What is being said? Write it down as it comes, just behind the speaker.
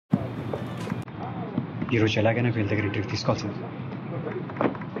ఈరోజు ఎలాగైనా వీళ్ళ దగ్గర ఇంటికి తీసుకోవాల్సింది.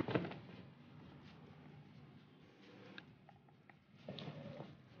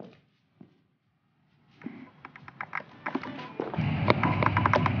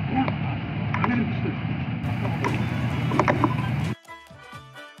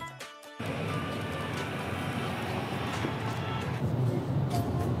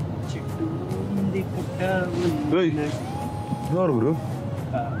 ఎవరు గురు?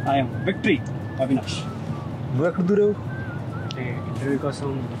 I'm victory Avinash. నువ్వు ఎక్కడ దూరావు? అంటే ఇంటర్వ్యూ కోసం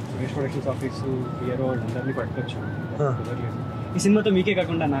సురేష్ ప్రొడక్షన్స్ ఆఫీసు హీరో అందరినీ పట్టుకొచ్చు. ఈ సినిమాతో మీకే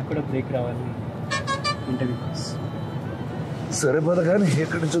కాకుండా నాకు కూడా బ్రేక్ రావాలి ఇంటర్వ్యూ. సరే పద కానీ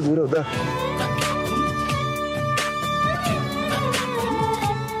ఎక్కడి నుంచో దూరవుదా?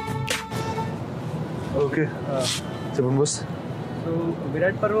 ఓకే చెప్పండి బాస్. సో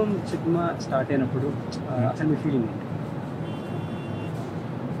విరాట్ పర్వం సినిమా స్టార్ట్ అయినప్పుడు అసలు మీ ఫీలింగ్ ఏంటి?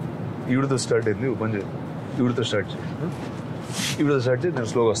 ఈవిడతో స్టార్ట్ అయింది. ఓపెన్ చేయి. ఈవిడతో స్టార్ట్ చేయి. నేను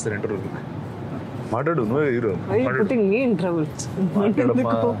స్లోగా వస్తాను ఇంటర్వ్యూకి. మాట్లాడు. నువ్వే hero.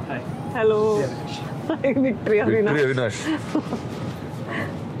 Hello victory Avinash.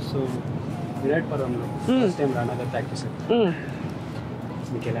 So Virat పర్వంలో ఫస్ట్ టైం రానా గారు యాక్ట్ చేశారు.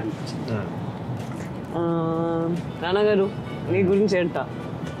 మీకు ఎలా అనిపించింది? రానా గారు నీ గురించి అంట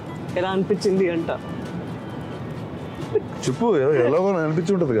ఎలా అనిపించింది అంట చెప్పు. ఎలాగో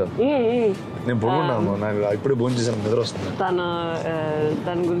అనిపించి ఉంటుంది కదా. నేను బాగున్నాను. నాకు ఇప్పుడే భోజనం చేశాను, నిద్ర వస్తుంది.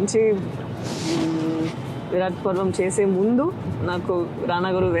 తన గురించి విరాట్ పర్వం చేసే ముందు నాకు రానా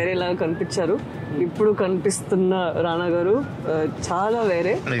గారు వేరేలాగా కనిపించారు. ఇప్పుడు కనిపిస్తున్న రానా గారు చాలా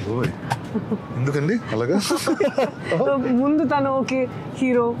వేరే. ఎందుకండి అలాగా? ముందు తను ఓకే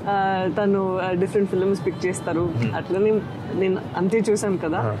హీరో, తను డిఫరెంట్ ఫిల్మ్స్ పిక్ చేస్తారు, అట్లనే నేను అంతే చూసాను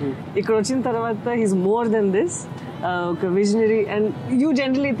కదా. ఇక్కడ వచ్చిన తర్వాత హీస్ మోర్ దెన్ దిస్. ఒక visionary. And you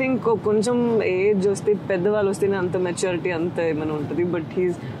generally think కొంచెం ఏజ్ వస్తే, పెద్దవాళ్ళు వస్తేనే అంత మెచ్యూరిటీ అంత ఏమైనా ఉంటుంది. But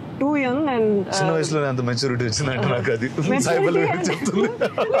he's two young. And చిన్న వయసులోనే అంత మెచ్యూరిటీ వచ్చిందంటే నాకు అది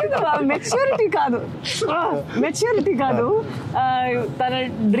మెచ్యూరిటీ కాదు. తన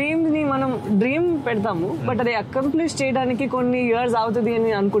డ్రీమ్ ని మనం డ్రీమ్ పెడతాము, బట్ అది అకంప్లిష్ చేయడానికి కొన్ని ఇయర్స్ అవుతుంది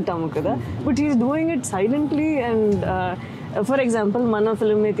అని అనుకుంటాము కదా. But he's doing it silently. And for example మన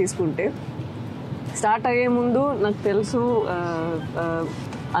ఫిల్మ్ తీసుకుంటే స్టార్ట్ అయ్యే ముందు నాకు తెలుసు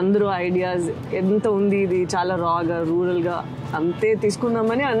అందరూ ఐడియాస్ ఎంత ఉంది, ఇది చాలా రాగా రూరల్గా అంతే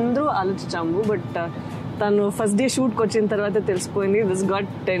తీసుకుందామని అందరూ ఆలోచించాము. బట్ తను ఫస్ట్ డే షూట్కి వచ్చిన తర్వాత తెలిసిపోయింది this got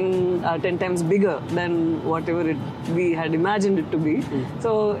 10 times bigger than whatever we had imagined it to be.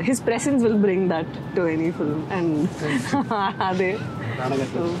 So his presence will bring that to any film. And అదే.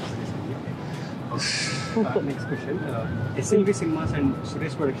 Next question, SLV cinemas and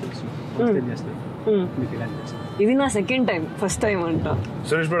Suresh productions చేస్తారు. ఇది నా second time. First time అంట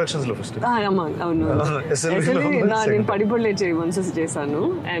Suresh productions లో first. అవును. నేను పడిపడలే చేయమని చేశాను.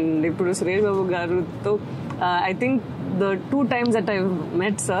 అండ్ ఇప్పుడు సురేష్ బాబు గారితో I think the 2 times that I've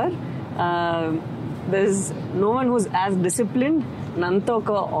met sir, there's no one who's as disciplined. నంతో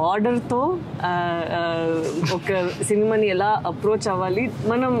ఒక ఆర్డర్తో ఒక సినిమాని ఎలా అప్రోచ్ అవ్వాలి.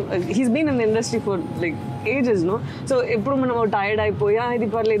 మనం he's been in industry for like ages no. So ఎప్పుడు మనం టైర్డ్ అయిపోయా ఇది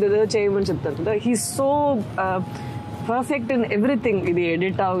పర్లేదు ఏదో చేయమని చెప్తారు కదా. He's so perfect in everything. ఇది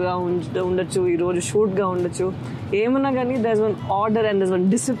ఎడిట్ అవగా ఉండొచ్చు, ఈరోజు షూట్గా ఉండొచ్చు, ఏమన్నా కానీ దర్స్ one order and దర్స్ one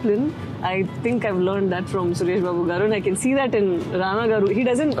discipline. I think I've learned that from Suresh Babu garu, and I can see that in Rana garu. He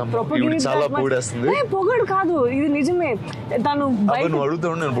doesn't propagate that much. Hey, పొగడు కాదు, ఇది నిజమే. తను బయట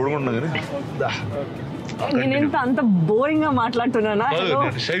అడుగుతాను, నేను పొడుకుంటున్నా కానీ నేను ఎంత అంత బోరింగ్ గా మాట్లాడుతున్నానా?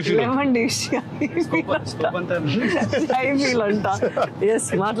 లేవండి షై ఫీల్ అంట. ఎస్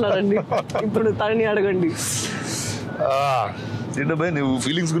మాట్లాడండి. ఇప్పుడు తనని అడగండి. ఏంటబ్బాయి నువ్వు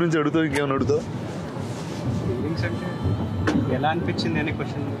ఫీలింగ్స్ గురించి అడుగుతావు, ఇంకేమైనా అడుగుతావు? ఫీలింగ్స్ అంటే ఎలా అనిపించింది అనే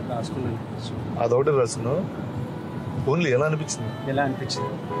క్వశ్చన్ రాసుకున్నాను. అదొకటి రాసుకున్నావు. ఓన్లీ ఎలా అనిపించింది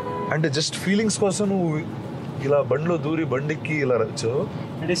అంటే జస్ట్ ఫీలింగ్స్ కోసం నువ్వు ఇలా బండిలో దూరి బండికి ఇలా వచ్చావు.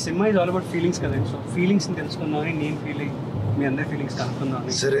 అంటే cinema is all about feelings కదండి. సో ఫీలింగ్స్ తెలుసుకుందామని నేను ఫీలింగ్, మీ అందరి ఫీలింగ్స్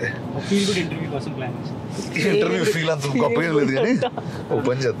కనుక్కుందామని. సరే ఫీల్ గుడ్ ఇంటర్వ్యూ కోసం ప్లాన్ చేసి ఇంటర్వ్యూ ఫీల్ అంత గొప్పగా లేదు కానీ ఓ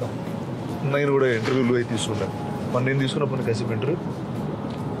పని చేద్దాం. నేను కూడా ఇంటర్వ్యూలు అయి తీసుకుంటాను. మన నేను తీసుకున్నప్పుడు కాసేపు ఇంటర్వ్యూ.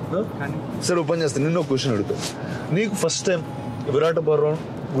 సరే ఓ పని చేస్తాను. నిన్న ఒక క్వశ్చన్ అడుగుతా. నీకు ఫస్ట్ టైం విరాట పర్వం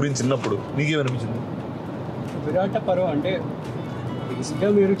గురించి చిన్నప్పుడు నీకేమనిపించింది? విరాట పర్వం అంటే బేసిక్గా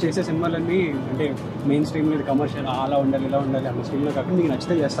మీరు చేసే సినిమాలన్నీ అంటే మెయిన్ స్ట్రీమ్ మీద కమర్షియల్ అలా ఉండాలి ఇలా ఉండాలి అన్న స్ట్రీమ్లో కాకుండా మీకు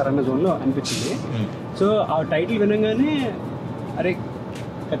నచ్చితే చేస్తారన్న జోన్లో అనిపించింది. సో ఆ టైటిల్ వినగానే అరే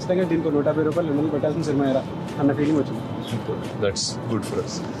ఖచ్చితంగా దీనికి ₹150 200 పెట్టాల్సిన సినిమా ఎరా అన్న ఫీలింగ్ వచ్చింది. Super, that's good for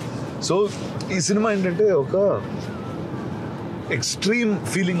us. So ఈ సినిమా ఏంటంటే ఒక ఎక్స్ట్రీమ్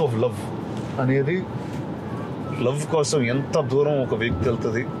ఫీలింగ్ ఆఫ్ లవ్ అనేది లవ్ కోసం ఎంత దూరం ఒక వ్యక్తి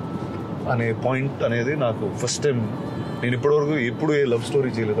వెళ్తుంది అనే పాయింట్ అనేది నాకు ఫస్ట్ టైం. నేను ఇప్పటివరకు ఎప్పుడు ఏ లవ్ స్టోరీ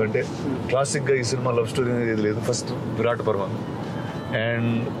చేయలేదు. అంటే క్లాసిక్గా ఈ సినిమా లవ్ స్టోరీ అనేది ఏది లేదు. ఫస్ట్ విరాట్ పర్వ.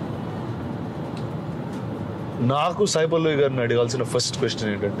 అండ్ నాకు సాయి పల్లవి గారిని అడగాల్సిన ఫస్ట్ క్వశ్చన్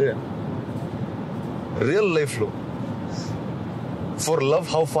ఏంటంటే, రియల్ లైఫ్లో for love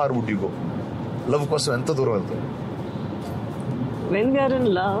how far would you go? Love కోసం ఎంత దూరం వెళ్తారు? When we are in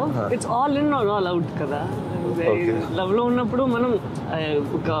love, it's all in or all out కదా. లవ్ లో ఉన్నప్పుడు మనం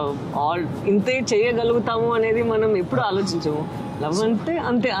ఒక ఇంతే చేయగలుగుతాము అనేది మనం ఎప్పుడు ఆలోచించము. లవ్ అంటే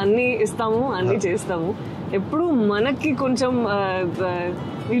అంతే, అన్ని ఇస్తాము, అన్ని చేస్తాము. ఎప్పుడు మనకి కొంచెం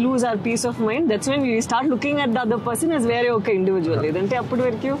we lose our peace of mind. That's when we start looking at the other person as very okay individual. లేదంటే అప్పటి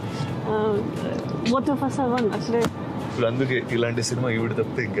వరకు both of us are one. అసలే ఇప్పుడు అందుకే ఇలాంటి సినిమా ఈవిడ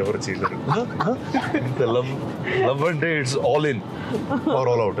తప్పితే ఇంకెవరు చేయలేరు. ఇంత లవ్ అంటే it's all in are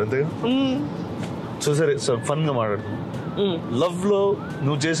all out అంతే. సో సరే ఫన్ గా మాట్లాడుతాం. లవ్ లో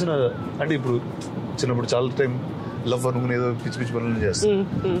నువ్వు చేసిన, అంటే ఇప్పుడు చిన్నప్పుడు చాలా టైం లవ్ అనుకుని ఏదో పిచ్చి పిచ్చి పనులు చేస్తావు.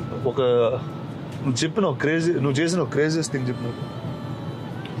 నువ్వు చేసిన క్రేజియస్ థింగ్ చెప్పిన.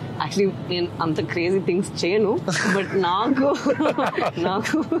 యాక్చువల్లీ నేను అంత క్రేజీ థింగ్స్ చేయను, బట్ నాకు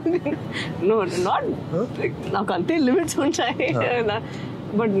అంతే లిమిట్స్ ఉంటాయి.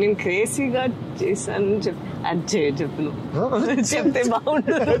 బట్ నేను క్రేజీగా చేశాను చెప్పను. చెప్తే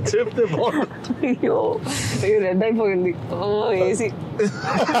బాగుంటుంది. అయ్యో రెడ్ అయిపోయింది. ఏసీ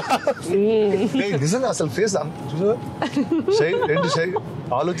నిజంగా అసలు ఫేస్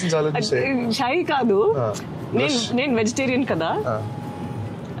ఆలోచించి షై కాదు. నేను వెజిటేరియన్ కదా.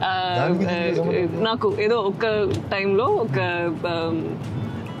 నాకు ఏదో ఒక టైంలో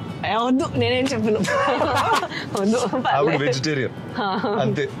వద్దు, నేనేం చెప్పను. వద్దు, వెజిటేరియన్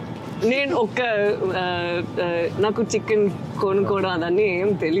అంతే. నేను నాకు చికెన్ కొనుక్కోవడం అదన్నీ ఏం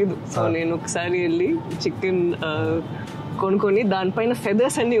తెలీదు. సో నేను ఒకసారి వెళ్ళి చికెన్ కొనుక్కొని దానిపైన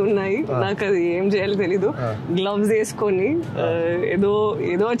ఫెదర్స్ అన్ని ఉన్నాయి. నాకు అది ఏం చేయాలో తెలీదు. గ్లవ్స్ వేసుకొని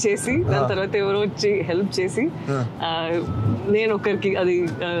ఏదో చేసి దాని తర్వాత ఎవరో వచ్చి హెల్ప్ చేసి నేను ఒకరికి అది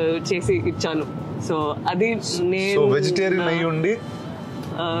చేసి ఇచ్చాను. సో అది నేను వెజిటేరియన్ అయ్యి ఉండి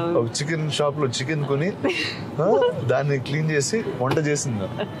చికెన్ షాప్ లో చికెన్ కొని దాన్ని క్లీన్ చేసి వంట చేసింది.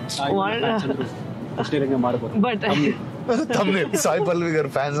 బట్ సాయి పల్లవి గారు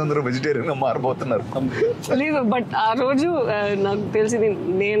ఫ్యాన్స్ అందరూ వెజిటేరియన్ గా మారిపోతున్నారు. లేదు, బట్ ఆ రోజు నాకు తెలిసింది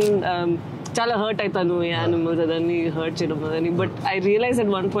నేను చాలా హర్ట్ అవుతాను యానిమల్స్ అదని హర్ట్ చేయడం అదని. But I realise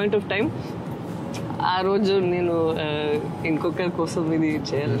at one point of time ఆ రోజు నేను ఇంకొకరి కోసం ఇది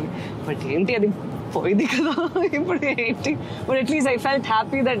చేయాలని. బట్ ఏంటి అది పోయింది కదా, ఇప్పుడు ఏంటి. But at least I felt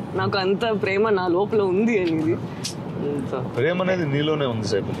happy that నాకు అంత ప్రేమ నా లోపల ఉంది అనేది. ప్రేమ అనేది నీలోనే ఉంది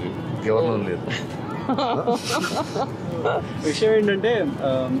సాయి పల్లవి, ఎవరిలో లేదు. విషయం ఏంటంటే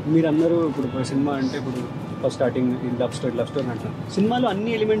మీరందరూ ఇప్పుడు సినిమా అంటే ఇప్పుడు ఫస్ట్ స్టార్టింగ్ లవ్ స్టోరీ అంటారు. సినిమాలో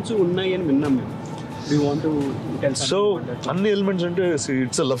అన్ని ఎలిమెంట్స్ ఉన్నాయి అని విన్నాం మేము. సో అన్ని ఎలిమెంట్స్ అంటే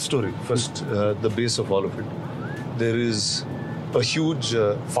it's a love story first, the base of all of it. There is a huge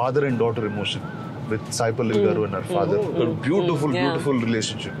father and daughter emotion with Sai Pallavi garu and her father. A beautiful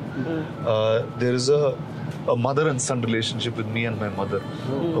relationship. There is a mother and son relationship with me and my mother.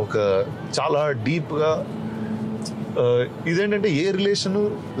 Oka chala deep ga ఇదేంటంటే ఏ relation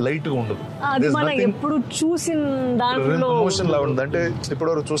light గా ఉండదు. అది మనం ఎప్పుడు చూసిన దాంట్లో emotion లా ఉంది. అంటే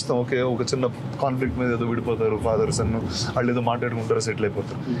ఇప్పటివరకు చూస్తాం, ఓకే ఒక చిన్న కాన్ఫ్లిక్ట్ మీద ఏదో విడిపోతారు ఫాదర్ సన్, వాళ్ళు ఏదో మాట్లాడుకుంటారు, సెటిల్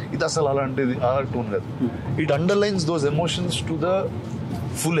అయిపోతారు. ఇది అసలు అలాంటిది ఆ టోన్ కాదు. It underlines those emotions to the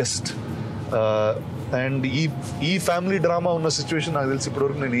fullest. And ఈ ఫ్యామిలీ డ్రామా ఉన్న సిచ్యువేషన్ నాకు తెలిసి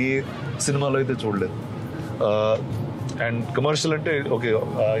ఇప్పటివరకు నేను ఏ సినిమాలో అయితే చూడలేదు. అండ్ కమర్షియల్ అంటే ఓకే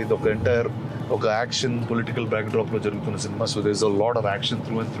ఇది ఒక ఎంటైర్ ఒక యాక్షన్ పొలిటికల్ బ్యాక్డ్రాప్ లో జరుగుతున్న cinema. So there is a lot of action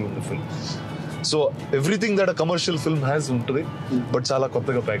through and through in the film. So everything that a commercial film has ఉంటుంది, బట్ చాలా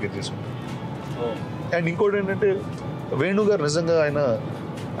కొత్తగా ప్యాకేజ్ చేసి ఉంటుంది. అండ్ ఇంకోటి ఏంటంటే వేణు గారు నిజంగా ఆయన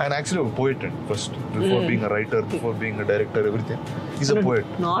యాక్చువల్లీ ఒక పోయెట్ అండి. First before being a writer, before being a director, everything is a poet.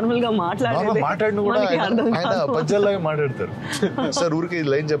 Normal గా మాట్లాడిన కూడా ఆయన పద్యాల్లాగా మాట్లాడతారు. సార్ ఊరికి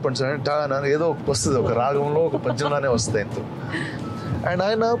లైన్ చెప్పండి సార్, ఏదో వస్తుంది ఒక రాగంలో ఒక పద్యంలానే వస్తుంది ఎంతో. అండ్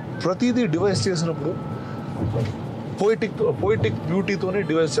ఆయన ప్రతిదీ డివైస్ చేసినప్పుడు పోయిటిక్ బ్యూటీతోనే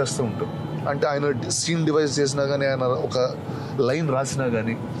డివైస్ చేస్తూ ఉంటారు. అంటే ఆయన సీన్ డివైస్ చేసినా కానీ, ఆయన ఒక లైన్ రాసినా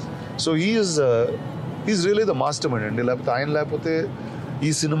కానీ. So is really the master mind అండి. లేకపోతే ఈ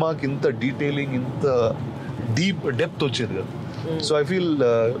సినిమాకి ఇంత డీటెయిలింగ్, ఇంత డెప్త్ వచ్చేది కదా. So I feel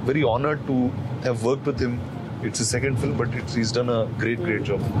very honoured to have work with him. It's second film, but is done a great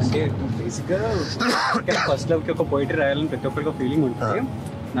job. అంటే బేసిక్గా ఫస్ట్ లవ్కి ఒక పోయిటరీ రాయాలని ప్రతి ఒక్కరికి ఫీలింగ్ ఉంటుంది.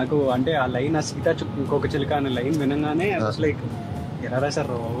 నాకు అంటే ఆ లైన్, ఆ సీత ఇంకొక చిలుక అనే లైన్ వినగానే లైక్ ఎలా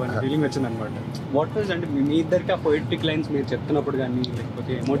రాశారు అనే ఫీలింగ్ వచ్చింది అనమాట. వాట్ వాజ్ అంటే మీ ఇద్దరికి ఆ పొయిటిక్ లైన్స్ మీరు చెప్తున్నప్పుడు కానీ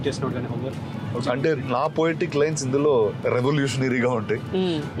లేకపోతే ఎమోట్ చేసినప్పుడు కానీ అంటే నా పొయిటిక్ లైన్స్ ఇందులో రెవల్యూషనరీగా ఉంటాయి,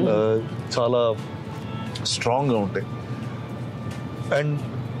 చాలా స్ట్రాంగ్గా ఉంటాయి. అండ్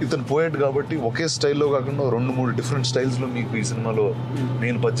ఇతను పోయెట్ కాబట్టి ఒకే స్టైల్లో కాకుండా 2-3 డిఫరెంట్ స్టైల్స్లో మీకు ఈ సినిమాలో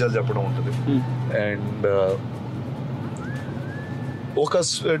నేను పద్యాలు చెప్పడం ఉంటుంది. అండ్ ఒక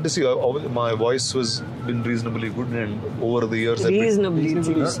my voice was been reasonably good, and over the years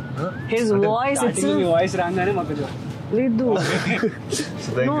his voice itself voice రాగానే మాకు లేదు.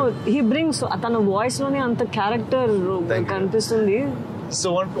 No, he brings తన వాయిస్ లోనే అంత క్యారెక్టర్ కనిపిస్తుంది. సో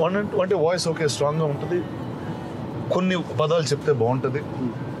అంటే వాయిస్ ఓకే స్ట్రాంగ్ గా ఉంటుంది, కొన్ని పదాలు చెప్తే బాగుంటది,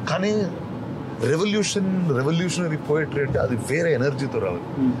 కానీ రెవల్యూషనరీ పోయట్రీ అంటే అది వేరే ఎనర్జీతో రావాలి.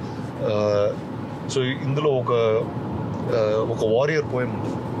 సో ఇందులో ఒక వారియర్ పోయం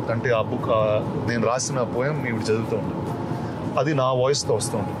ఉంటుంది, అంటే ఆ బుక్ నేను రాసిన పోయం ఇప్పుడు చదువుతూ ఉంటాను, అది నా వాయిస్తో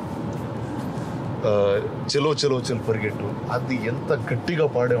వస్తూ ఉంటుంది. చెలో చెలో చెల్ పరిగెట్టు, అది ఎంత గట్టిగా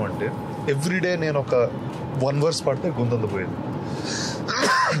పాడామంటే ఎవ్రీడే నేను ఒక 1 verse పాడితే గొంతంత పోయేది.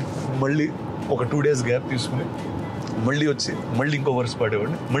 మళ్ళీ ఒక 2 days గ్యాప్ తీసుకుని మళ్ళీ వచ్చి మళ్ళీ ఇంకో వర్స్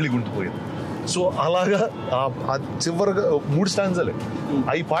పాడేవాడిని, మళ్ళీ గుంటుపోయేది. సో అలాగా చివరిగా 3 స్టాండ్సలే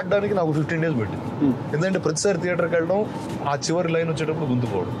అవి పాడడానికి నాకు 15 days పట్టింది. ఎందుకంటే ప్రతిసారి థియేటర్కి వెళ్ళడం, ఆ చివరి లైన్ వచ్చేటప్పుడు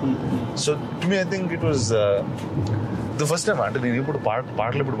గుంతుపోవడం. So to me I think it was the first time. అంటే నేను ఇప్పుడు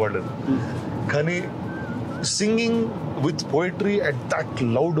పాటలు ఇప్పుడు పాడలేదు, కానీ singing with poetry at that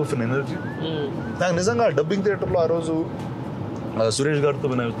loud of an energy. నాకు నిజంగా డబ్బింగ్ థియేటర్లో ఆ రోజు సురేష్ గారితో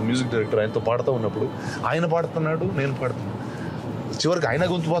మ్యూజిక్ డైరెక్టర్, ఆయనతో పాడుతూ ఉన్నప్పుడు ఆయన పాడుతున్నాడు, నేను పాడుతున్నాను, చివరికి ఆయన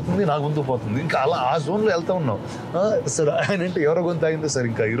గొంతు పోతుంది, నా గొంతు పోతుంది, ఇంకా అలా ఆ జోన్లో వెళ్తా ఉన్నాం. సార్ ఆయన అంటే ఎవరో గొంతు అయింది సార్,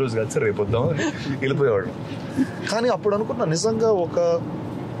 ఇంకా ఈరోజు కాదు సార్ రేపు వద్దాం అని వెళ్ళిపోయేవాడు. కానీ అప్పుడు అనుకున్నా నిజంగా ఒక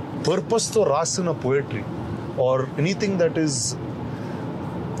పర్పస్తో రాసిన poetry or anything that is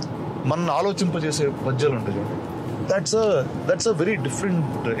మన ఆలోచింపజేసే పద్యాలు ఉంటాయి చూడండి, that's a very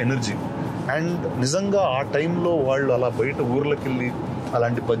different energy. And నిజంగా ఆ టైంలో వాళ్ళు అలా బయట ఊర్లోకి వెళ్ళి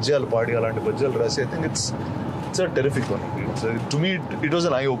అలాంటి పద్యాలు పాడి అలాంటి పద్యాలు రాసి I think it's a terrific one. To me it was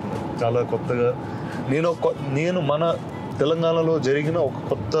an eye opener. చాలా కొత్తగా నేను మన తెలంగాణలో జరిగిన ఒక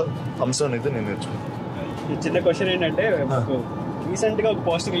కొత్త అంశాన్ని అయితే నేను నేర్చుకున్నాను. చిన్న క్వశ్చన్ ఏంటంటే, రీసెంట్గా ఒక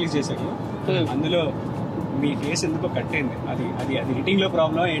పోస్టర్ రిలీజ్ చేశాను, అందులో మీ ఫేస్ ఎందుకో కట్ అయింది. అది ఎడిటింగ్లో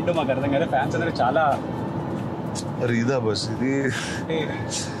ప్రాబ్లం ఏంటో మాకు అర్థం కదా. ఫ్యాన్స్ అందరూ చాలా ఇదా బస్ ఇది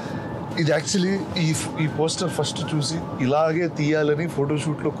యాక్చువల్లీ ఈ పోస్టర్ ఫస్ట్ చూసి ఇలాగే తీయాలని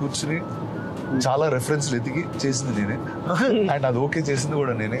ఫోటోషూట్లో కూర్చుని చాలా రెఫరెన్స్లు ఎతికి చేసింది నేనే. అండ్ అది ఓకే చేసింది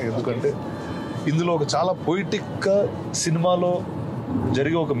కూడా నేనే. ఎందుకంటే ఇందులో ఒక చాలా పొయిటిక్గా సినిమాలో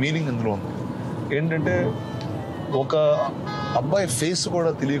జరిగే ఒక మీనింగ్ ఇందులో ఉంది. ఏంటంటే ఒక అబ్బాయి ఫేస్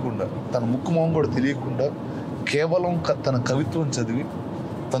కూడా తెలియకుండా, తన ముక్కు మొహం కూడా తెలియకుండా, కేవలం తన కవిత్వం చదివి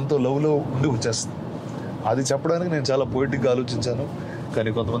తనతో లవ్లో ఉండి వచ్చేస్తుంది. అది చెప్పడానికి నేను చాలా పొయిటిక్గా ఆలోచించాను, కానీ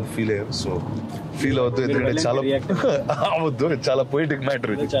కొంతమంది ఫీల్ అయ్యారు. సో ఫీల్ అవద్దు, ఎందుకంటే చాలా అవద్దు, చాలా poetic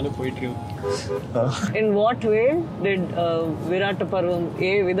matter. In what way did విరాట పర్వం,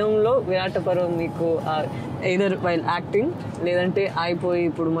 ఏ విధంలో విరాట పర్వం మీకు ఎయిదర్ వైల్ యాక్టింగ్ లేదంటే అయిపోయి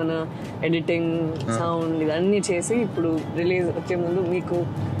ఇప్పుడు మన ఎడిటింగ్ సౌండ్ ఇవన్నీ చేసి ఇప్పుడు రిలీజ్ వచ్చే ముందు మీకు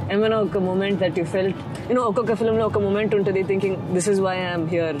ఏమైనా ఒక మూమెంట్ దట్ యూ ఫెల్ట్, ఒక్కొక్క ఫిల్మ్లో ఒక మూమెంట్ ఉంటుంది thinking this is why I'm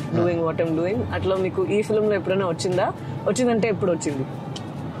here doing what I'm doing, అట్లా మీకు ఈ ఫిల్మ్లో ఎప్పుడైనా వచ్చిందంటే ఎప్పుడు వచ్చింది?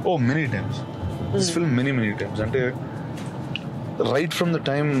 ఓ many times this film, many times. అంటే right from the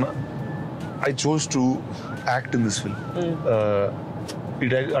time I chose to act in this film.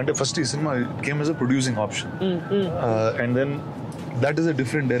 అంటే ఫస్ట్ ఈ cinema came as a producing option, and then that is a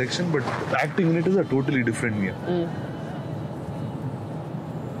different direction, but acting in it is a totally different way.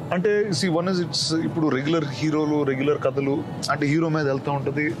 అంటే one is it's ఇప్పుడు regular హీరోలు, regular కథలు అంటే hero మీద వెళ్తూ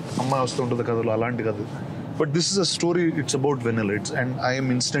ఉంటుంది, అమ్మాయి వస్తూ ఉంటుంది కథలు, అలాంటి కథ. But this is a story, it's about Vennela, and I'm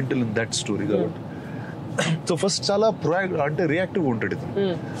incidental in that story కాబట్టి. సో ఫస్ట్ చాలా అంటే రియాక్టివ్ ఉంటాడు ఇతను.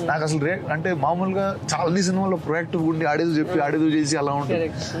 నాకు అసలు అంటే మామూలుగా చాలా అన్ని సినిమాల్లో ప్రొయాక్టివ్ ఉండి ఆడేదో చెప్పి ఆడేదో చేసి అలా ఉంటుంది.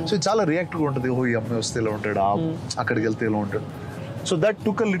 సో చాలా రియాక్టివ్ ఉంటుంది. ఓ ఈ అమ్మాయి వస్తే ఇలా ఉంటాడు, అక్కడికి వెళ్తే ఇలా ఉంటాడు. So that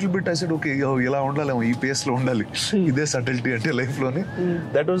took a little bit. I said okay ఇలా ఉండాలి, ఈ పేస్ లో ఉండాలి, ఇదే సటిల్టీ అంటే లైఫ్ లోని.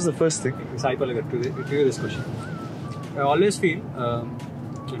 That was the first thing. Sai Pallavi, to this question I always feel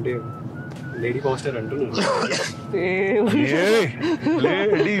అంటే లేడీ పవర్ స్టార్ అంటున్నాను,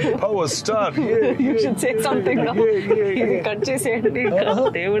 lady power star, you should say something now, ఇది కట్ చేసేయండి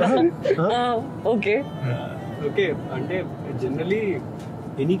దేవుడా. ఓకే అంటే generally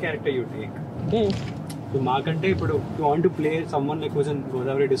any character you take, మాకంటే ఇప్పుడు you want to play someone like was in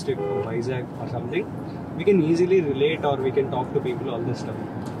Godavari district or Vizag or something, we can easily relate or we can talk to people all this stuff.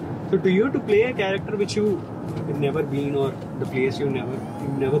 So to you to play a character which you never been or the place you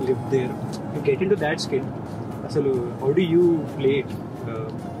never lived there, you get into that skin. అసలు how do you play it?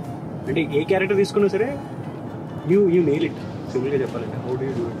 అంటే ఏ character తీసుకున్నా సరే you nail it. సింపుల్గా చెప్పాలంటే how do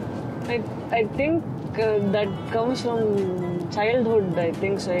you do it? I think that comes from childhood, I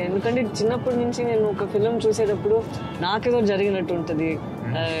think so. ఎందుకంటే చిన్నప్పటి నుంచి నేను ఒక ఫిలిం చూసేటప్పుడు నాకేదో జరిగినట్టు ఉంటుంది.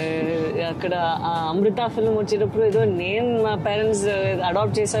 అక్కడ అమృత ఫిల్మ్ వచ్చేటప్పుడు ఏదో నేను మా పేరెంట్స్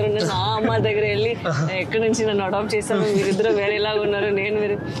అడాప్ట్ చేశారు, నేను ఆ అమ్మ దగ్గర వెళ్ళి ఎక్కడి నుంచి నన్ను అడాప్ట్ చేశారు, మీరిద్దరు వేరేలాగా ఉన్నారు, నేను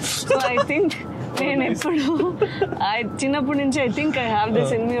వేరే. సో ఐ థింక్ నేను ఎప్పుడు చిన్నప్పటి నుంచి I think I have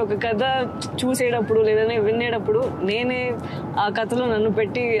this in me. ఒక కథ చూసేటప్పుడు లేదనే వినేటప్పుడు నేనే ఆ కథలో నన్ను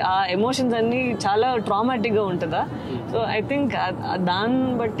పెట్టి ఆ ఎమోషన్స్ అన్ని చాలా ట్రామాటిక్ గా ఉంటుందా. సో ఐ థింక్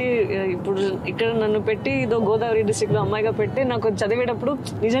దాన్ని బట్టి ఇప్పుడు ఇక్కడ నన్ను పెట్టి ఇదో గోదావరి డిస్ట్రిక్ట్ లో అమ్మాయిగా పెట్టి నాకు చదివేటప్పుడు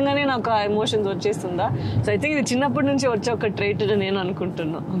నిజంగానే నాకు ఆ ఎమోషన్స్ వచ్చేస్తుందా. సో ఐ థింక్ ఇది చిన్నప్పటి నుంచి వచ్చే ఒక ట్రైట్ నేను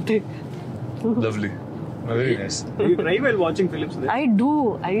అనుకుంటున్నా అంతే. Lovely. Very nice. You try while watching films? I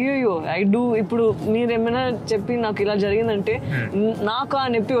do. ఇప్పుడు మీరు ఏమైనా చెప్పి నాకు ఇలా జరిగిందంటే నాకు ఆ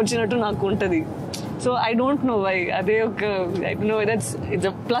నొప్పి వచ్చినట్టు నాకు ఉంటది. So I don't know why. అదే ఒక it's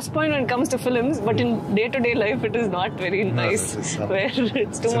a plus point when it comes to films, but in day to day life it is not very nice. Where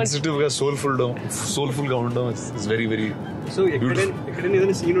it's too much sensitive గా soulful గా ఉండడం is very very. So ఎక్కడైనా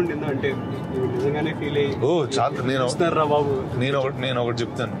ఏదైనా scene ఉండిందా అంటే నిజంగానే feel అయ్యి చాలా నేను ఒకటి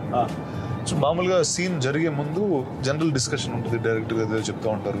చెప్తాను. సో మామూలుగా సీన్ జరిగే ముందు జనరల్ డిస్కషన్ ఉంటుంది, డైరెక్టర్ ఏదో చెప్తూ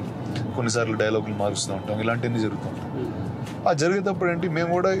ఉంటారు, కొన్నిసార్లు డైలాగులు మారుస్తూ ఉంటాం, ఇలాంటివన్నీ జరుగుతూ ఉంటాయి. ఆ జరిగేటప్పుడు ఏంటి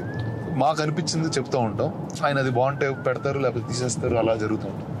మేము కూడా మాకు అనిపించింది చెప్తూ ఉంటాం, ఆయన అది బాగుంటే పెడతారు లేకపోతే తీసేస్తారు, అలా జరుగుతూ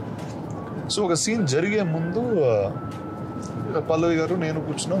ఉంటాం. సో ఒక సీన్ జరిగే ముందు పల్లవి గారు నేను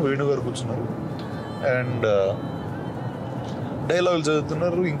కూర్చున్నాం, వేణు గారు కూర్చున్నారు, అండ్ డైలాగులు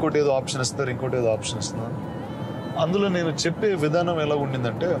చదువుతున్నారు, ఇంకోటి ఏదో ఆప్షన్ ఇస్తున్నారు. అందులో నేను చెప్పే విధానం ఎలా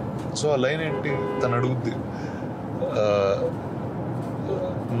ఉండిందంటే, సో ఆ లైన్ ఏంటి, తను అడుగుద్ది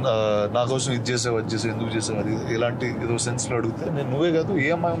నా కోసం ఇది చేసావు ఎందుకు చేసావు, అది ఇలాంటి ఏదో సెన్స్లో అడిగితే నేను నువ్వే కాదు ఏ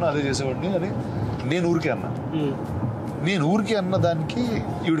అమ్మాయి ఉన్నా అదే చేసేవాడిని అని నేను ఊరికే అన్న దానికి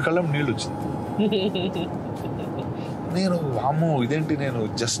ఈవిడ కళ్ళం నీళ్ళు వచ్చింది. నేను అమ్మో ఇదేంటి, నేను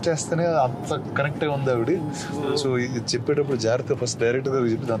జస్ట్ వేస్తేనే అంత కనెక్ట్ అయి ఉంది ఆవిడ. సో ఇది చెప్పేటప్పుడు జాగ్రత్త, ఫస్ట్ డైరెక్టర్ గారు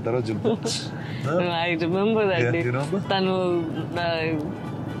చెప్పి దాని తర్వాత చెప్పు. I remember that day. తను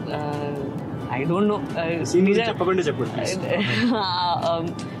I don't know, చెప్పకుండా చెప్పండి.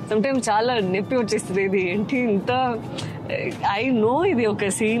 సమ్టైమ్స్ చాలా నొప్పి వచ్చేస్తుంది. ఇది ఏంటి ఇంత ఐ నో ఇది ఒక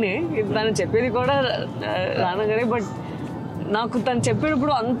సీనే, తను చెప్పేది కూడా రానగానే, బట్ నాకు తను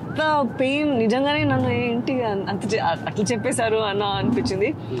చెప్పేటప్పుడు అంత పెయిన్ నిజంగానే నన్ను ఏంటి అట్లా చెప్పేశారు అన్న అనిపించింది.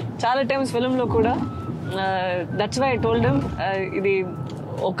 చాలా టైమ్స్ ఫిలింలో కూడా that's why I told him, ఇది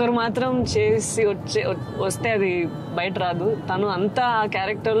ఒకరు మాత్రం చేసి వస్తే అది బయట రాదు. తను అంతా ఆ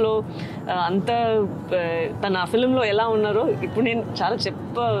క్యారెక్టర్లో అంత తను ఆ ఫిలింలో ఎలా ఉన్నారో ఇప్పుడు నేను చాలా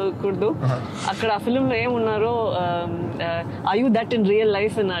చెప్పకూడదు, అక్కడ ఆ ఫిలింలో ఏమున్నారో are you that in real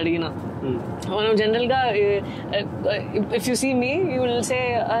life అని అడిగిన. మనం జనరల్గా if you see me you will say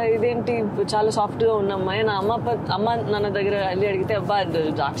ఇదేంటి చాలా సాఫ్ట్గా ఉన్న అమ్మాయి, నా అమ్మ నాన్న దగ్గర వెళ్ళి అడిగితే అబ్బా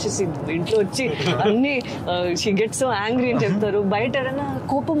రాక్షసి ఇంట్లో వచ్చి అన్ని షీ గెట్ సో యాంగ్రీ అని చెప్తారు. బయట ఏదైనా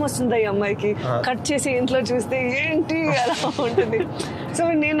కోపం వస్తుంది ఈ అమ్మాయికి, కట్ చేసి ఇంట్లో చూస్తే ఏంటి అలా ఉంటుంది. సో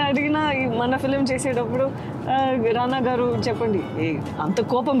నేను అడిగిన మన ఫిలిం చేసేటప్పుడు రానా గారు చెప్పండి అంత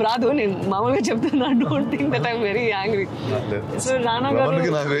కోపం రాదు, నేను మామూలుగా చెప్తున్నా, don't think that I'm very angry. So రానా గారు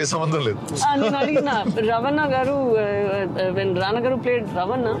నేను అడిగిన రవణ గారు, వెన్ రానా గారు played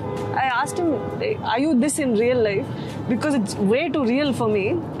Ravana, I asked him or you this in real life, because it's way to real for me.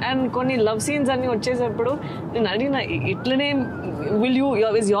 And కొన్ని లవ్ సీన్స్ అన్ని వచ్చేటప్పుడు నేను అడిగిన ఇట్లనే will you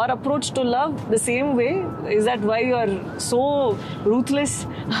is your approach to love the same way, is that why you are so ruthless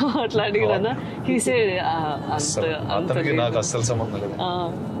atla adigana. He said antariki naaku asal sambandham ledhu.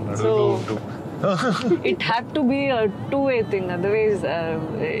 So it had to be a two-way thing, otherwise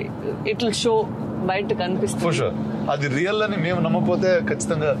it will show bite kanipisthundi for sure. adi real ani mem nammapothe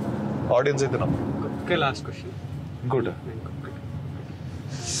kachithanga audience aithe nammu. Okay, last question. Good.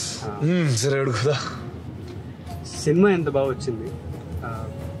 సరే అడుగుదా. Cinema ఎంత బాగా వచ్చింది,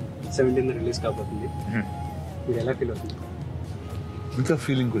 17th release కాబోతుంది, మీరు ఎలా feel అవుతుంది? ఇంకా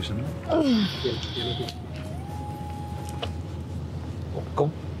feeling question.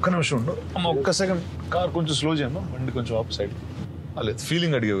 ఒక్క నిమిషం ఉండు అమ్మ, ఒక్క సెకండ్ కార్ కొంచెం స్లో చేయమ్మా, బండి కొంచెం ఆఫ్ సైడ్. అలా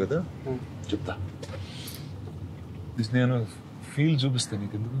ఫీలింగ్ అడిగావు కదా, చెప్తా. నేను ఫీల్ చూపిస్తాను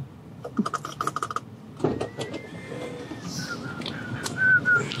నీకు, ఎందుకు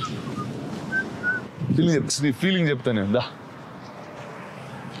ఫీలింగ్ చెప్తాను. దా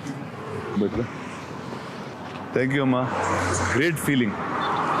థ్యాంక్ యూ అమ్మా. గ్రేట్ ఫీలింగ్,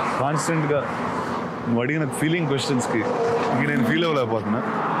 కాన్స్టెంట్గా నువ్వు అడిగిన ఫీలింగ్ క్వశ్చన్స్కి ఇంక నేను feel అవ్వలేకపోతున్నా.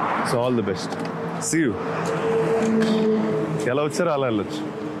 So all the best. See you. ఎలా వచ్చారో అలా వెళ్ళొచ్చు.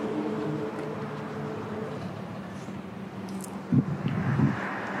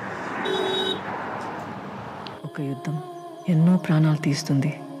 ఒక యుద్ధం ఎన్నో ప్రాణాలు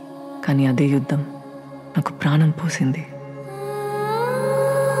తీస్తుంది, కానీ అదే యుద్ధం నాకు ప్రాణం పోసింది.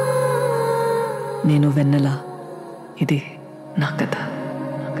 నేను వెన్నెల, ఇది నా కథ.